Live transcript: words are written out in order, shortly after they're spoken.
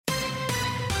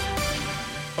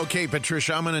Okay,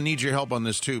 Patricia, I'm going to need your help on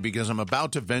this, too, because I'm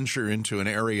about to venture into an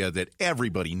area that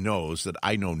everybody knows that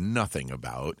I know nothing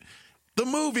about. The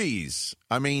movies.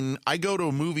 I mean, I go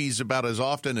to movies about as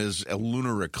often as a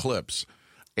lunar eclipse.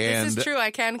 And this is true. I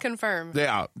can confirm.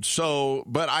 Yeah. So,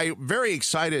 but I'm very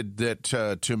excited that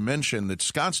to mention that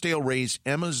Scottsdale raised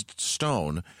Emma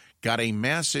Stone got a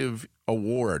massive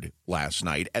award last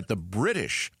night at the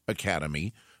British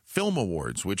Academy Film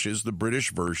Awards, which is the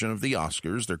British version of the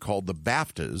Oscars. They're called the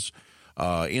BAFTAs.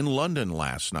 In London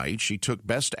last night, she took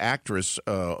Best Actress,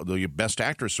 the Best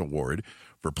Actress award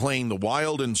for playing the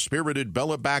wild and spirited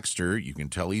Bella Baxter. You can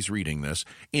tell he's reading this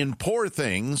in Poor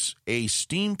Things, a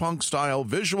steampunk-style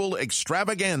visual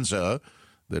extravaganza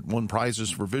that won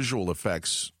prizes for visual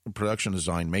effects, production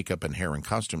design, makeup, and hair and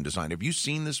costume design. Have you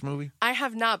seen this movie? I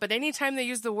have not, but anytime they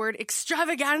use the word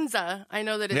extravaganza, I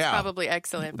know that it's probably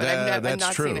excellent, but I've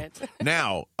not seen it.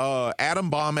 Now, atom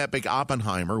bomb epic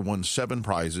Oppenheimer won 7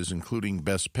 prizes, including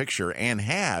Best Picture, and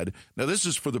had, now this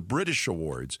is for the British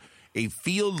Awards, a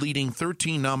field-leading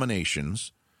 13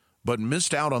 nominations, but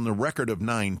missed out on the record of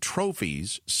 9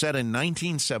 trophies set in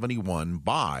 1971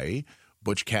 by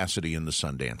Butch Cassidy and the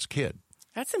Sundance Kid.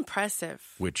 That's impressive.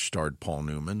 Which starred Paul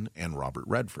Newman and Robert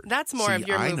Redford. That's more of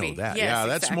your movie. I know that. Yes, yeah,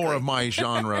 that's exactly. more of my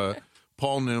genre.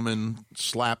 Paul Newman,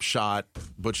 Slapshot,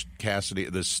 Butch Cassidy,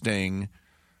 The Sting.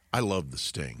 I love The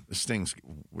Sting. The Sting's,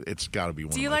 it's got to be one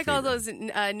of my Do you like favorite. all those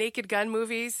Naked Gun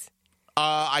movies?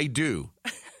 I do.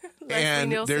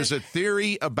 And Nielsen? There's a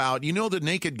theory about, you know, the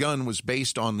Naked Gun was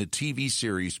based on the TV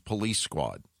series Police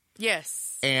Squad.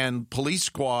 Yes. And Police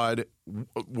Squad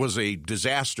was a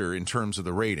disaster in terms of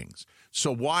the ratings.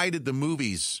 So why did the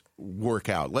movies work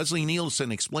out? Leslie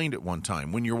Nielsen explained it one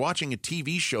time. When you're watching a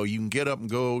TV show, you can get up and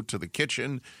go to the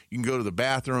kitchen, you can go to the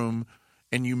bathroom,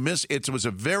 and you miss it. Was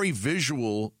a very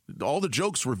visual, all the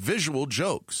jokes were visual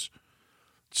jokes.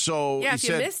 So yeah, if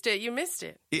you missed it, you missed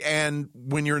it. And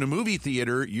when you're in a movie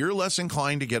theater, you're less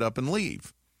inclined to get up and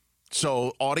leave.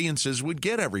 So audiences would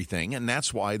get everything, and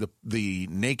that's why the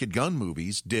Naked Gun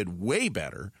movies did way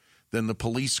better than the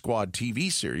Police Squad TV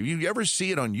series. You ever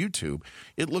see it on YouTube,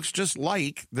 it looks just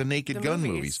like the Naked Gun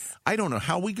movies. I don't know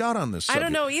how we got on this subject. I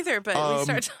don't know either, but we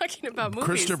start talking about movies.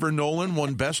 Christopher Nolan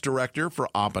won Best Director for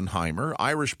Oppenheimer.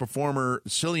 Irish performer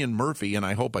Cillian Murphy, and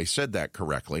I hope I said that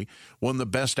correctly, won the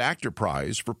Best Actor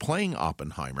prize for playing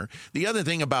Oppenheimer. The other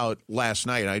thing about last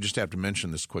night, I just have to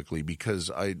mention this quickly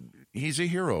because he's a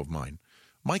hero of mine.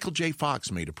 Michael J.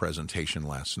 Fox made a presentation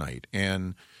last night,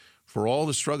 and for all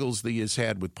the struggles that he has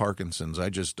had with Parkinson's,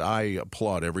 I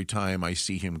applaud every time I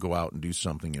see him go out and do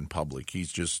something in public.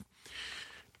 He's just,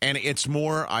 and it's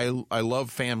more, I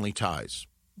love Family Ties.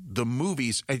 The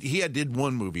movies, he did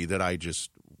one movie that I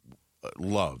just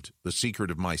loved, The Secret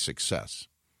of My Success,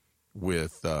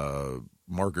 with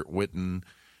Margaret Whitten,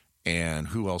 and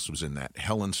who else was in that?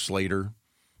 Helen Slater.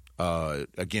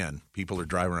 Again, people are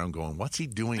driving around going, what's he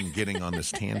doing getting on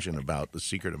this tangent about The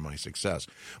Secret of My Success?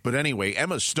 But anyway,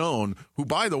 Emma Stone, who,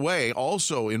 by the way,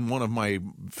 also in one of my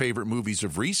favorite movies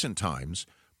of recent times,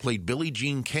 played Billie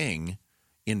Jean King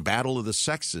in Battle of the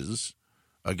Sexes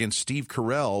against Steve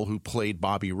Carell, who played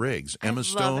Bobby Riggs. Emma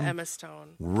Stone.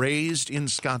 Raised in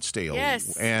Scottsdale.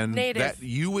 Yes, and native. That,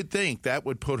 you would think that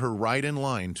would put her right in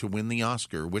line to win the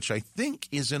Oscar, which I think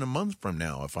is in a month from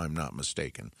now, if I'm not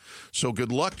mistaken. So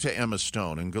good luck to Emma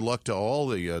Stone, and good luck to all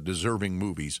the deserving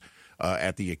movies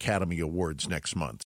at the Academy Awards next month.